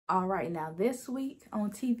All right, now this week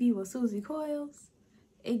on TV with SuesyCoils,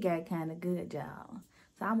 it got kind of good, y'all.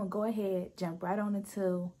 So I'm going to go ahead, jump right on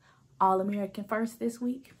into All-American first this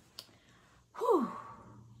week. Whew.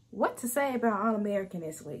 What to say about All-American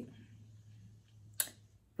this week?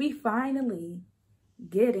 We finally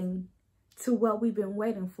getting to what we've been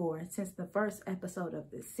waiting for since the first episode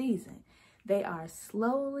of this season. They are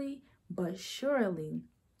slowly but surely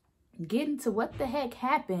getting to what the heck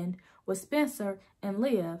happened with Spencer and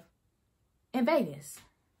Liv in Vegas.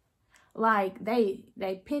 Like, they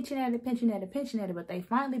pinching at it, but they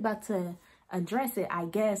finally about to address it, I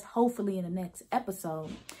guess, hopefully in the next episode.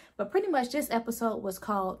 But pretty much this episode was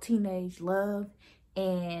called Teenage Love,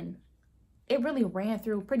 and it really ran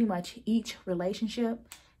through pretty much each relationship.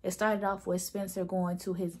 It started off with Spencer going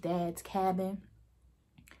to his dad's cabin.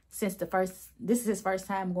 This is his first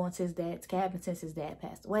time going to his dad's cabin since his dad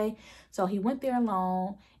passed away. So he went there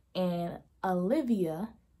alone, and Olivia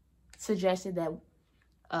suggested that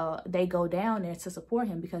they go down there to support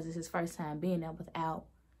him because it's his first time being there without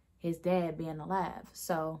his dad being alive.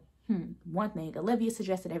 So, one thing, Olivia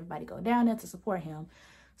suggested everybody go down there to support him.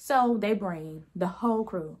 So they bring the whole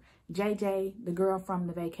crew. JJ, the girl from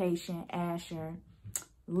the vacation, Asher,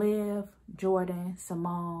 Liv, Jordan,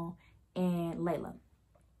 Simone, and Layla.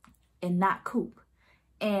 And not Coop.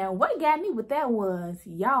 And what got me with that was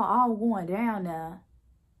y'all all going down there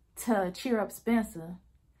to cheer up Spencer,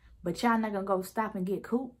 but y'all not gonna go stop and get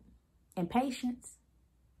Coop and Patience.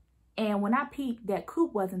 And when I peeped that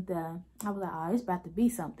Coop wasn't there, I was like, oh, it's about to be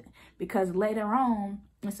something. Because later on,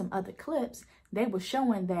 in some other clips, they were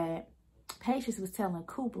showing that Patience was telling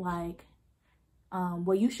Coop, like,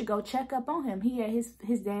 well, you should go check up on him. He at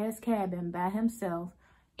his dad's cabin by himself,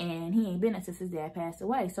 and he ain't been there since his dad passed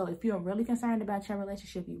away. So if you're really concerned about your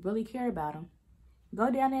relationship, you really care about him,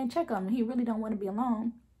 go down there and check on him. He really don't want to be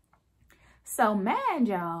alone. So mind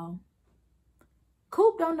y'all,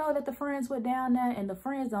 Coop don't know that the friends were down there, and the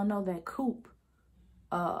friends don't know that Coop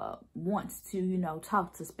wants to, you know,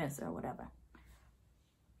 talk to Spencer or whatever.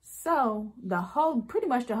 So pretty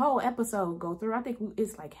much the whole episode go through. I think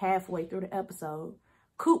it's like halfway through the episode,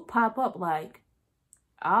 Coop pop up like,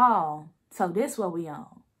 oh, so this what we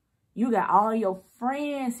on. You got all your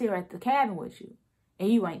friends here at the cabin with you,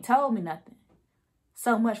 and you ain't told me nothing.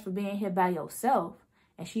 So much for being here by yourself.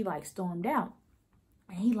 And she like stormed out.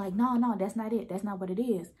 And he like, no, that's not it. That's not what it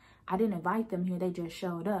is. I didn't invite them here. They just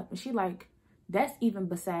showed up. And she like, that's even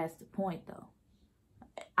besides the point though.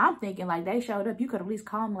 I'm thinking like they showed up. You could at least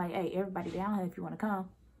call them like, hey, everybody down here if you want to come.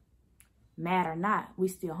 Mad or not, we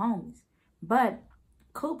still homies. But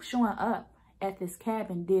Coop showing up at this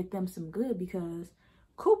cabin did them some good because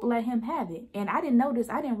Coop let him have it. And I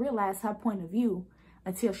didn't realize her point of view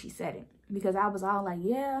until she said it. Because I was all like,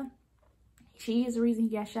 yeah, she is the reason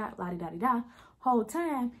he got shot, la-di-da-di-da. Whole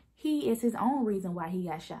time, he is his own reason why he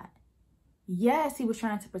got shot. Yes, he was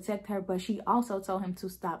trying to protect her, but she also told him to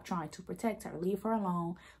stop trying to protect her. Leave her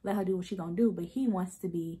alone. Let her do what she gonna do. But he wants to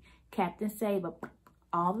be Captain Saber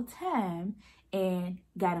all the time and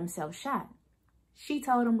got himself shot. She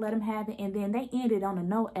told him, let him have it. And then they ended on a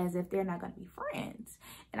note as if they're not going to be friends.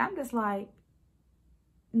 And I'm just like,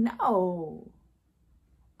 no.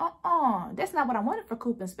 That's not what I wanted for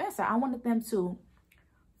Coop and Spencer. I wanted them to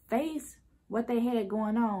face what they had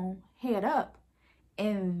going on head up.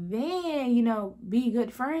 And then, you know, be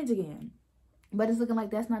good friends again. But it's looking like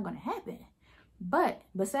that's not going to happen. But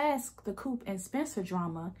besides the Coop and Spencer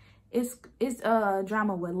drama, it's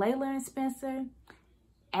drama with Layla and Spencer,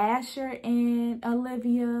 Asher and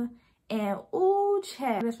Olivia, and ooh,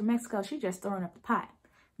 Chad, that's from Mexico. She just throwing up the pot.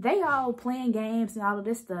 They all playing games and all of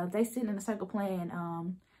this stuff. They sitting in a circle playing,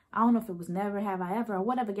 I don't know if it was Never Have I Ever or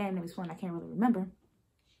whatever game they was playing. I can't really remember.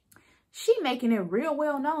 She making it real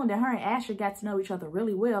well known that her and Asher got to know each other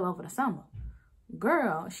really well over the summer.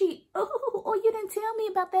 Girl, oh, you didn't tell me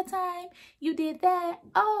about that time you did that.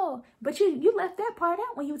 Oh, but you left that part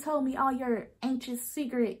out when you told me all your anxious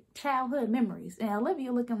secret childhood memories. And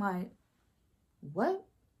Olivia looking like, what?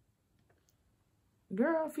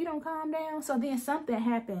 Girl, if you don't calm down. So then something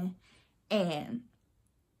happened, and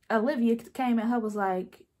Olivia came at her, was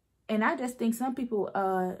like, and I just think some people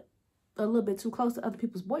are a little bit too close to other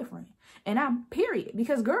people's boyfriend. And I'm period.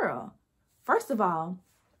 Because girl, first of all,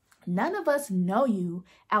 none of us know you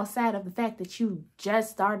outside of the fact that you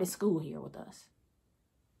just started school here with us.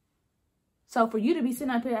 So for you to be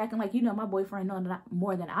sitting up here acting like you know my boyfriend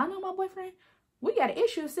more than I know my boyfriend, we got an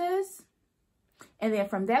issue, sis. And then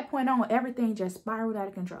from that point on, everything just spiraled out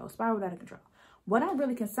of control, What I'm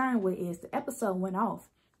really concerned with is the episode went off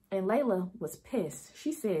and Layla was pissed.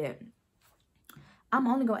 She said, I'm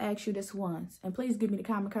only going to ask you this once, and please give me the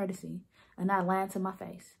common courtesy. and not lying to my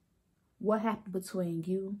face. What happened between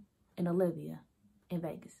you and Olivia in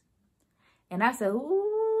Vegas? And I said,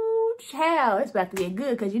 ooh, child, it's about to get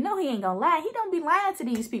good, because you know he ain't gonna lie. He don't be lying to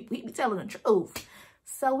these people. He be telling the truth.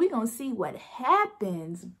 So we gonna see what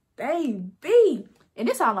happens, baby. And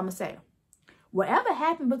this all I'm gonna say. Whatever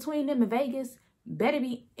happened between them in Vegas better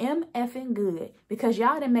be MFing good, because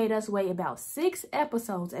y'all done made us wait about 6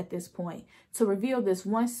 episodes at this point to reveal this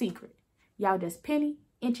one secret. Y'all just penny,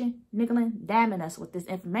 inching, nickeling, diming us with this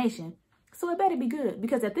information. So it better be good,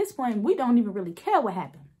 because at this point, we don't even really care what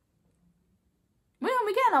happened. We don't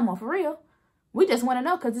really care no more, for real. We just want to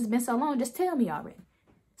know, because it's been so long. Just tell me already.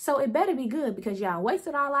 So it better be good, because y'all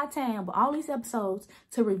wasted all our time with all these episodes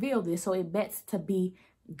to reveal this. So it bets to be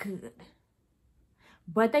good.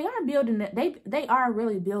 But they are building it. They are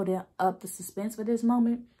really building up the suspense for this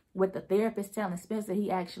moment, with the therapist telling Spencer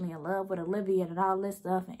he actually in love with Olivia and all this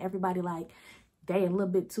stuff, and everybody like they a little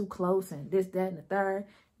bit too close and this, that, and the third.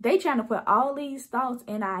 They trying to put all these thoughts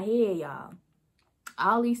in our head, y'all.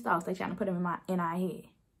 All these thoughts, they trying to put them in our head.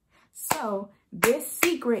 So this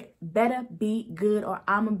secret better be good, or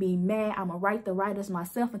I'm gonna be mad. I'm gonna write the writers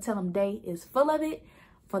myself and tell them they is full of it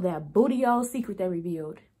for that booty old secret they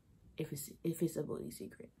revealed. If it's a booty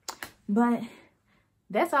secret. But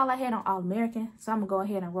that's all I had on All American. So I'm going to go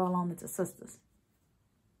ahead and roll on into Sistas.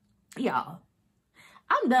 Y'all,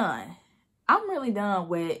 I'm done. I'm really done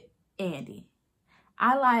with Andy.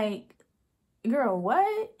 I like, girl,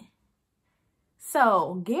 what?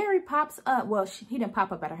 So Gary pops up. Well, he didn't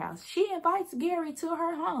pop up at her house. She invites Gary to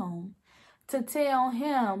her home to tell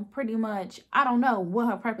him pretty much, I don't know what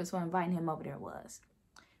her purpose for inviting him over there was.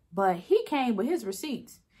 But he came with his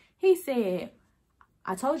receipts. He said,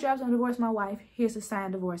 I told you I was going to divorce my wife. Here's the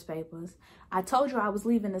signed divorce papers. I told you I was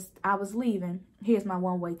leaving. Here's my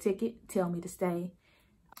one-way ticket. Tell me to stay.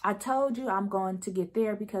 I told you I'm going to get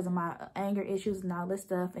there because of my anger issues and all this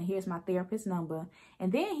stuff. And here's my therapist's number.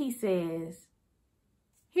 And then he says,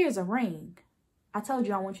 here's a ring. I told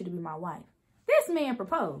you I want you to be my wife. This man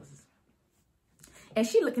proposes. And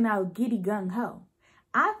she looking out giddy gung-ho.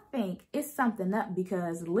 I think it's something up,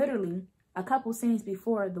 because literally a couple scenes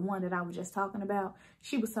before the one that I was just talking about,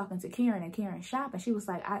 she was talking to Karen and Karen's shop, and she was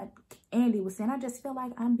like, Andy was saying, I just feel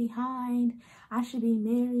like I'm behind. I should be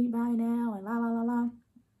married by now, and la, la, la, la.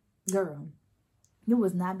 Girl, you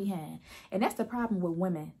was not behind. And that's the problem with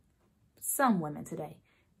women. Some women today.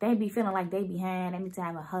 They be feeling like they behind. They need to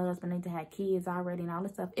have a husband. They need to have kids already and all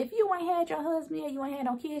this stuff. If you ain't had your husband yet, you ain't had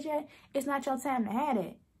no kids yet, it's not your time to have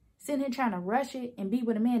it. Sitting here trying to rush it and be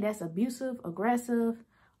with a man that's abusive, aggressive,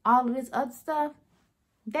 all of this other stuff,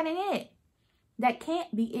 that ain't it. That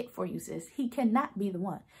can't be it for you, sis. He cannot be the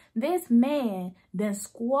one. This man then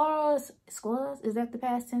squaws, is that the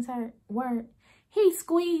past tense word? He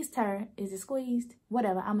squeezed her. Is it squeezed?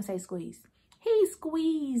 Whatever, I'm gonna say squeezed. He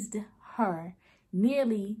squeezed her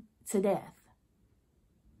nearly to death.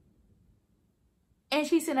 And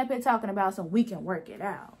she's sitting up here talking about some, we can work it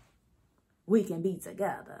out. We can be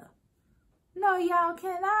together. No, y'all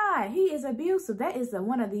cannot. He is abusive. That is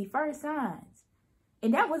one of the first signs.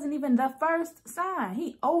 And that wasn't even the first sign.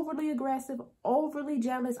 He overly aggressive, overly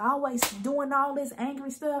jealous, always doing all this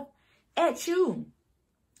angry stuff at you.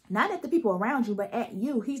 Not at the people around you, but at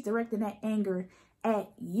you. He's directing that anger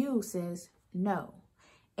at you, sis. No.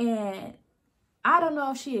 And I don't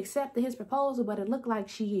know if she accepted his proposal, but it looked like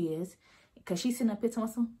she is. Because she's sitting up here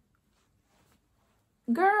telling some,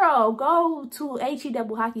 girl, go to HE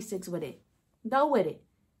double hockey sticks with it. Go with it.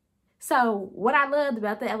 So what I loved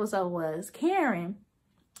about the episode was Karen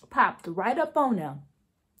popped right up on them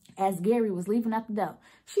as Gary was leaving out the door.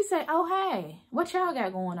 She said, oh, hey, what y'all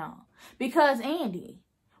got going on? Because Andy,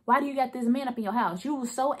 why do you got this man up in your house? You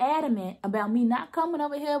was so adamant about me not coming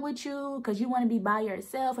over here with you because you want to be by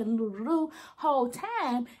yourself, and whole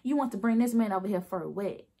time you want to bring this man over here for a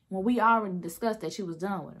wed. When we already discussed that she was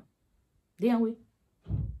done with him. Didn't we?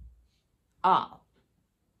 Oh.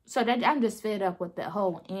 So that I'm just fed up with that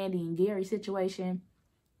whole Andy and Gary situation.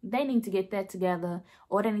 They need to get that together,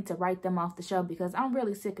 or they need to write them off the show, because I'm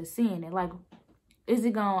really sick of seeing it. Like, is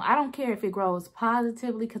it going, I don't care if it grows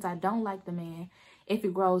positively, because I don't like the man. If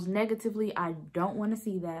it grows negatively, I don't want to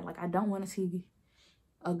see that. Like, I don't want to see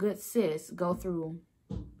a good sis go through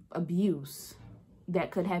abuse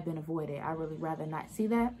that could have been avoided. I really rather not see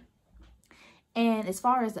that. And as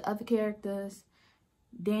far as the other characters,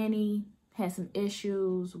 Danny had some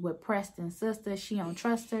issues with Preston's sister. She don't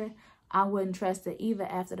trust her. I wouldn't trust her either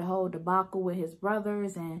after the whole debacle with his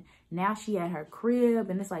brothers. And now she at her crib.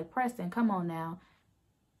 And it's like, Preston, come on now.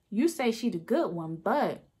 You say she the good one,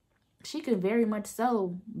 but she could very much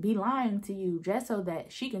so be lying to you just so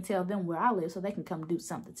that she can tell them where I live so they can come do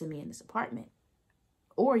something to me in this apartment.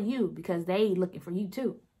 Or you, because they looking for you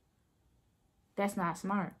too. That's not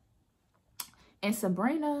smart. And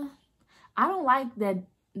Sabrina, I don't like that.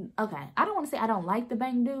 Okay, I don't want to say I don't like the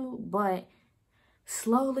bank dude, but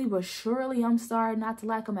slowly but surely I'm starting not to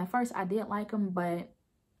like him. At first I did like him, but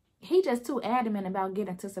he just too adamant about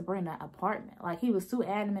getting to Sabrina's apartment. Like, he was too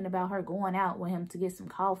adamant about her going out with him to get some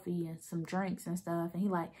coffee and some drinks and stuff. And he,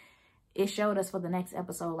 like, it showed us for the next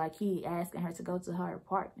episode, like, he asking her to go to her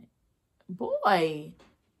apartment. Boy,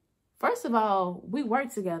 first of all, we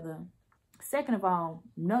work together. Second of all,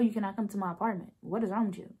 no, you cannot come to my apartment. What is wrong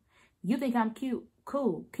with you? You think I'm cute?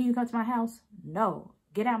 Cool. Can you come to my house? No.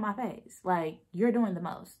 Get out of my face. Like, you're doing the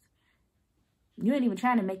most. You ain't even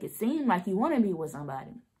trying to make it seem like you want to be with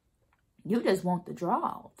somebody. You just want the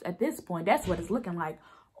draws. At this point, that's what it's looking like.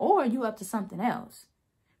 Or you up to something else.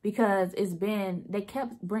 Because it's been, they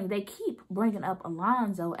keep bringing up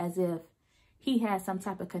Alonzo as if he has some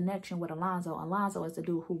type of connection with Alonzo. Alonzo is the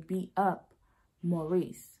dude who beat up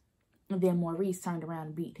Maurice. And then Maurice turned around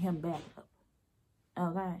and beat him back up.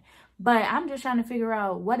 Okay. But I'm just trying to figure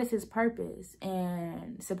out what is his purpose.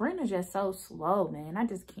 And Sabrina's just so slow, man. I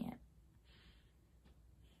just can't.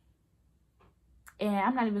 And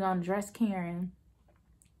I'm not even going to address Karen.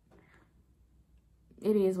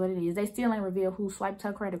 It is what it is. They still ain't revealed who swiped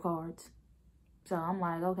her credit cards. So I'm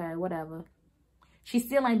like, okay, whatever. She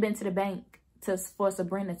still ain't been to the bank for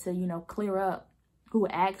Sabrina to, you know, clear up who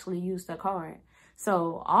actually used her card.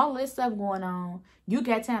 So all this stuff going on. You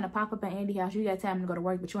got time to pop up at Andy's house. You got time to go to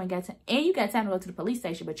work, but you ain't got time. And you got time to go to the police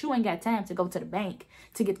station, but you ain't got time to go to the bank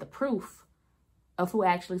to get the proof of who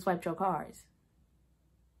actually swiped your cards.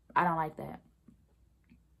 I don't like that.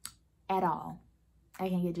 At all. I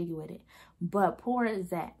can't get jiggy with it. But poor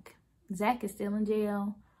Zach. Zach is still in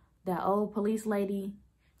jail. That old police lady,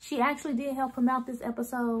 she actually did help him out this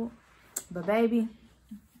episode. But baby,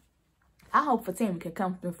 I hope Fatima can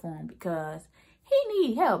come through for him because he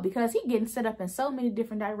need help. Because he getting set up in so many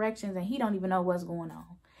different directions and he don't even know what's going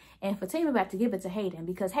on. And Fatima about to give it to Hayden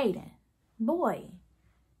because Hayden, boy,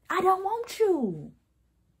 I don't want you.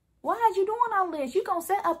 Why are you doing all this? You gonna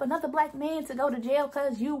set up another black man to go to jail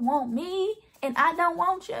because you want me and I don't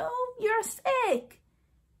want you? You're sick.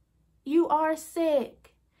 You are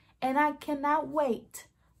sick. And I cannot wait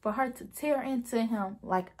for her to tear into him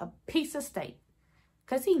like a piece of steak.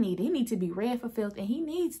 Because he need to be red for filth. And she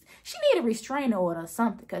need a restraining order or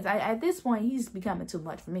something. Because at this point, he's becoming too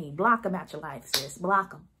much for me. Block him out your life, sis.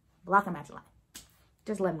 Block him. Block him out your life.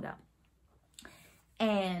 Just let him go.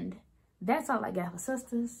 And that's all I got for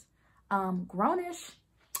Sisters. Grownish,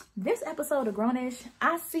 this episode of Grownish,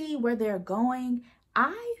 I see where they're going.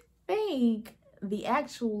 I think the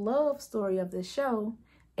actual love story of the show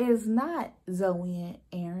is not Zoe and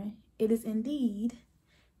Aaron. It is indeed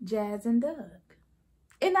Jazz and Doug.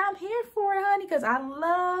 And I'm here for it, honey, because I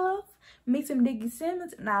love me some Diggy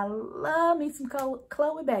Simmons and I love me some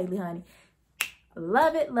Chloe Bailey, honey.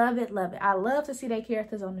 Love it, love it, love it. I love to see their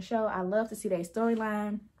characters on the show. I love to see their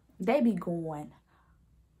storyline. They be going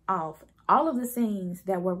off. All of the scenes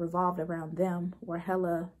that were revolved around them were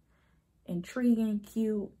hella intriguing,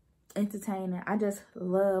 cute, entertaining. I just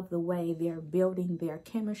love the way they're building their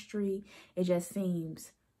chemistry. It just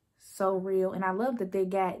seems so real. And I love that they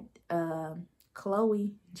got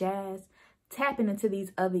Chloe, Jazz, tapping into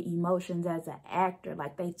these other emotions as an actor.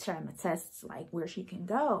 Like they trying to test like where she can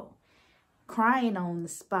go. Crying on the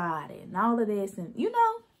spot and all of this. And you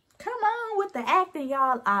know, come on with the acting,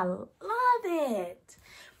 y'all. I love it.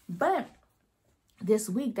 But this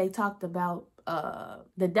week they talked about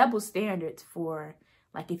the double standards for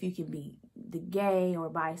like if you can be the gay or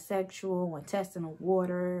bisexual and testing the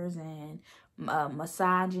waters and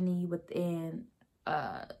misogyny within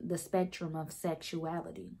the spectrum of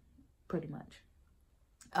sexuality, pretty much.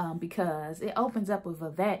 Because it opens up with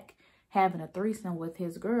Vivek having a threesome with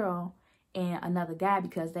his girl and another guy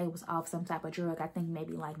because they was off some type of drug. I think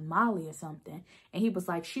maybe like Molly or something. And he was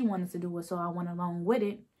like, she wanted to do it, so I went along with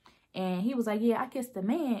it. And he was like, yeah, I kissed the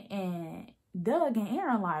man. And Doug and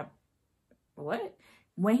Aaron like, what?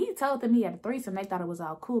 When he told them he had a threesome, they thought it was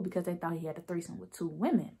all cool because they thought he had a threesome with 2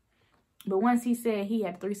 women. But once he said he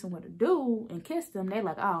had a threesome with a dude and kissed him, they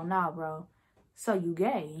like, oh, nah, bro. So you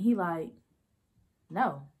gay? And he like,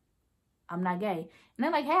 no, I'm not gay. And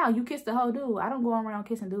they're like, how? You kissed the whole dude. I don't go around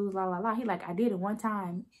kissing dudes, la, la, la. He like, I did it one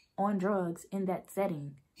time on drugs in that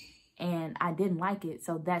setting. And I didn't like it.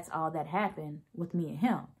 So that's all that happened with me and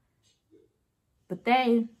him. But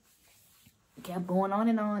they kept going on,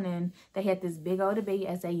 and they had this big old debate,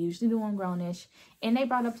 as they usually do on Grownish, and they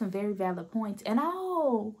brought up some very valid points. And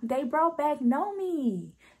oh, they brought back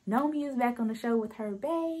Nomi. Nomi is back on the show with her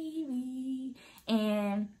baby,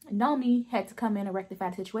 and Nomi had to come in and rectify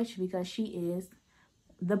the situation because she is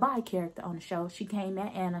the bi character on the show. She came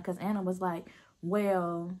at Anna because Anna was like,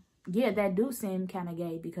 well, yeah, that do seem kind of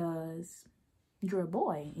gay because you're a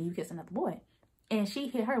boy and you kiss another boy. And she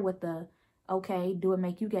hit her with the, okay, do it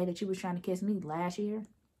make you gay that you was trying to kiss me last year?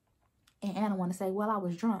 And Anna want to say, well, I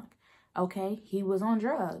was drunk. Okay, he was on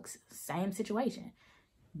drugs. Same situation.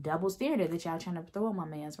 Double standard that y'all trying to throw on my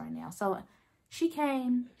mans right now. So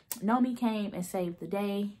Nomi came and saved the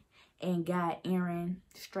day and got Aaron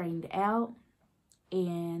straightened out.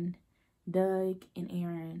 And Doug and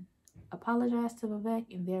Aaron apologized to Vivek,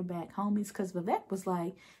 and they're back homies. Because Vivek was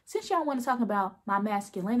like, since y'all want to talk about my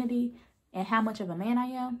masculinity and how much of a man I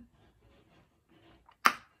am,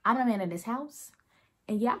 I'm a man in this house,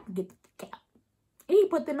 and y'all can get the fuck out. And he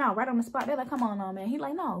put them out right on the spot. They're like, come on, man. He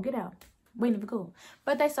like, no, get out. Waiting for cool.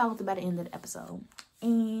 But they solved it by the end of the episode.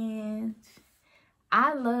 And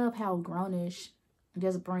I love how Grownish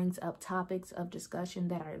just brings up topics of discussion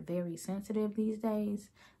that are very sensitive these days.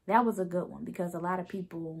 That was a good one because a lot of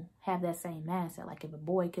people have that same mindset. Like if a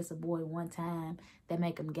boy kiss a boy one time, that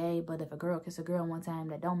make him gay. But if a girl kiss a girl one time,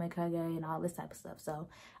 that don't make her gay, and all this type of stuff. So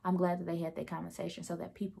I'm glad that they had that conversation so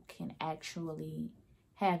that people can actually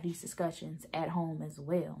have these discussions at home as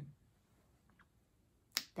well.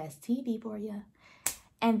 That's TV for you.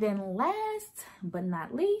 And then last but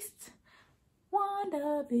not least,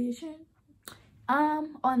 Wanda Vision.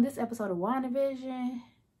 On this episode of Wanda Vision,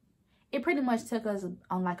 it pretty much took us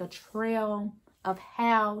on like a trail of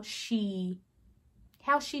how she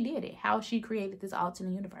did it, how she created this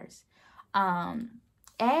alternate universe.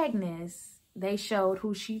 Agnes, they showed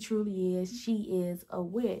who she truly is. She is a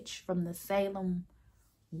witch from the Salem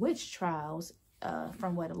witch trials,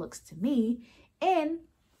 from what it looks to me. And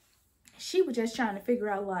she was just trying to figure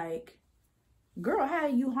out, like, girl, how are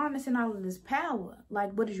you harnessing all of this power?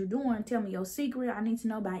 Like, what are you doing? Tell me your secret. I need to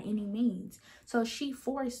know by any means. So she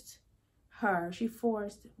forced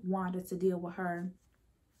Wanda to deal with her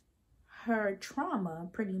trauma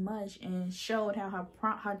pretty much, and showed how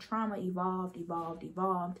her trauma evolved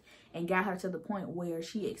and got her to the point where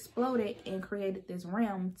she exploded and created this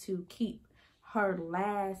realm to keep her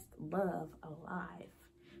last love alive.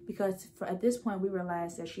 Because at this point we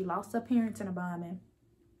realized that she lost her parents in a bombing.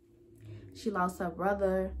 She lost her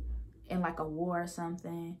brother in like a war or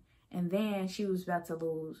something. And then she was about to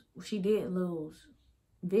lose. She did lose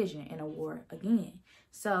Vision in a war again.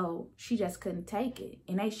 So she just couldn't take it.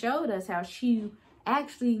 And they showed us how she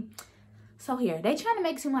actually... So here, they trying to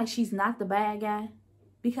make it seem like she's not the bad guy.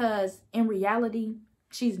 Because in reality,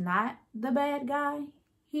 she's not the bad guy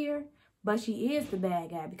here. But she is the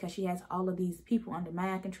bad guy because she has all of these people under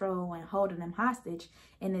mind control and holding them hostage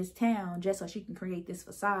in this town just so she can create this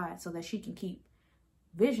facade so that she can keep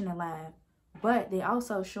Vision alive. But they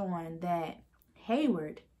also showing that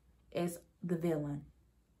Hayward is the villain.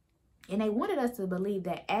 And they wanted us to believe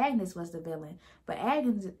that Agnes was the villain. But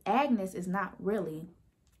Agnes is not really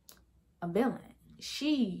a villain.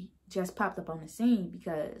 She just popped up on the scene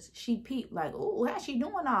because she peeped like, oh, how's she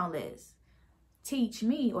doing all this? Teach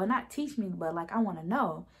me, or not teach me, but like I want to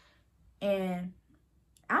know. And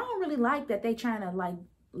I don't really like that they trying to like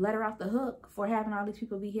let her off the hook for having all these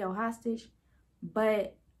people be held hostage.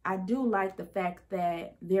 But I do like the fact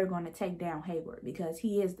that they're going to take down Hayward because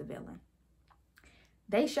he is the villain.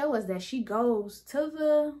 They show us that she goes to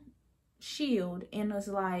the shield and is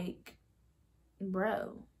like,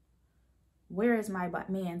 bro, where is my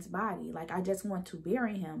man's body? Like, I just want to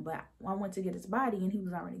bury him, but I went to get his body and he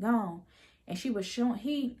was already gone. And she was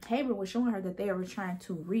showing, Hayward was showing her that they were trying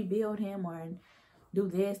to rebuild him or do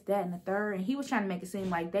this, that, and the third. And he was trying to make it seem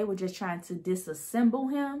like they were just trying to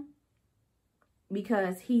disassemble him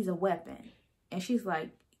because he's a weapon. And she's like,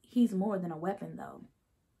 he's more than a weapon, though.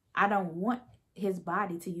 I don't want his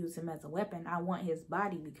body to use him as a weapon. I want his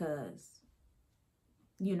body because,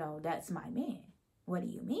 you know, that's my man. What do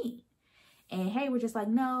you mean? And Hayward just like,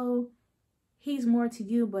 no, he's more to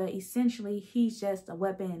you, but essentially he's just a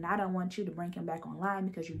weapon, and I don't want you to bring him back online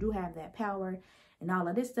because you do have that power and all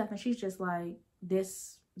of this stuff. And she's just like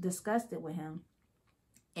disgusted with him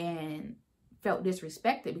and felt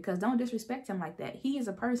disrespected, because don't disrespect him like that. He is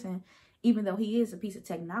a person, even though he is a piece of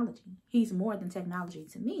technology. He's more than technology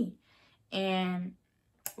to me. And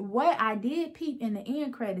what I did peep in the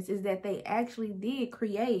end credits is that they actually did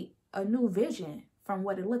create a new Vision from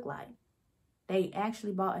what it looked like. They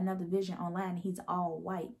actually bought another Vision online. He's all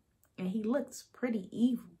white and he looks pretty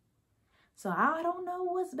evil. So I don't know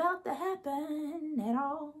what's about to happen at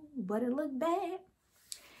all, but it looked bad.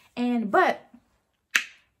 But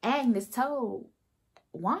Agnes told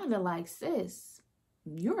Wanda, like, sis,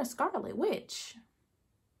 you're a Scarlet Witch.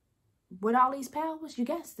 With all these powers, you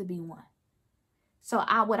got to be one. So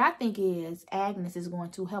what I think is Agnes is going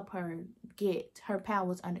to help her get her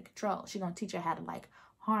powers under control. She's going to teach her how to, like,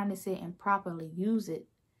 harness it and properly use it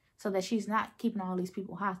so that she's not keeping all these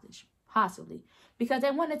people hostage, possibly. Because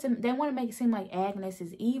they want to make it seem like Agnes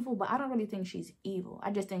is evil, but I don't really think she's evil.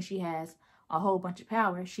 I just think she has a whole bunch of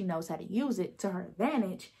power. She knows how to use it to her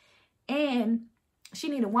advantage. And she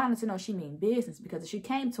needed Wanda to know she mean business, because if she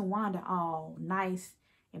came to Wanda all nice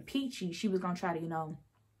and peachy, she was going to try to, you know,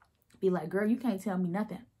 be like, girl, you can't tell me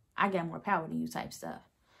nothing. I got more power than you type stuff.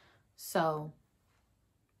 So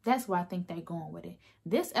that's where I think they're going with it.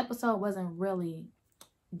 This episode wasn't really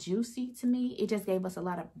juicy to me. It just gave us a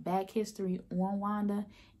lot of back history on Wanda,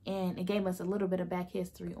 and it gave us a little bit of back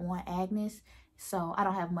history on Agnes. So I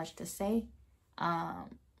don't have much to say.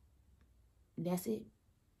 That's it.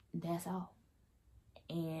 That's all.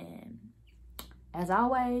 And as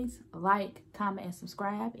always, like, comment, and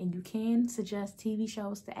subscribe. And you can suggest TV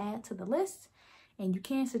shows to add to the list. And you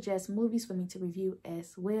can suggest movies for me to review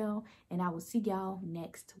as well. And I will see y'all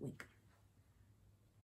next week.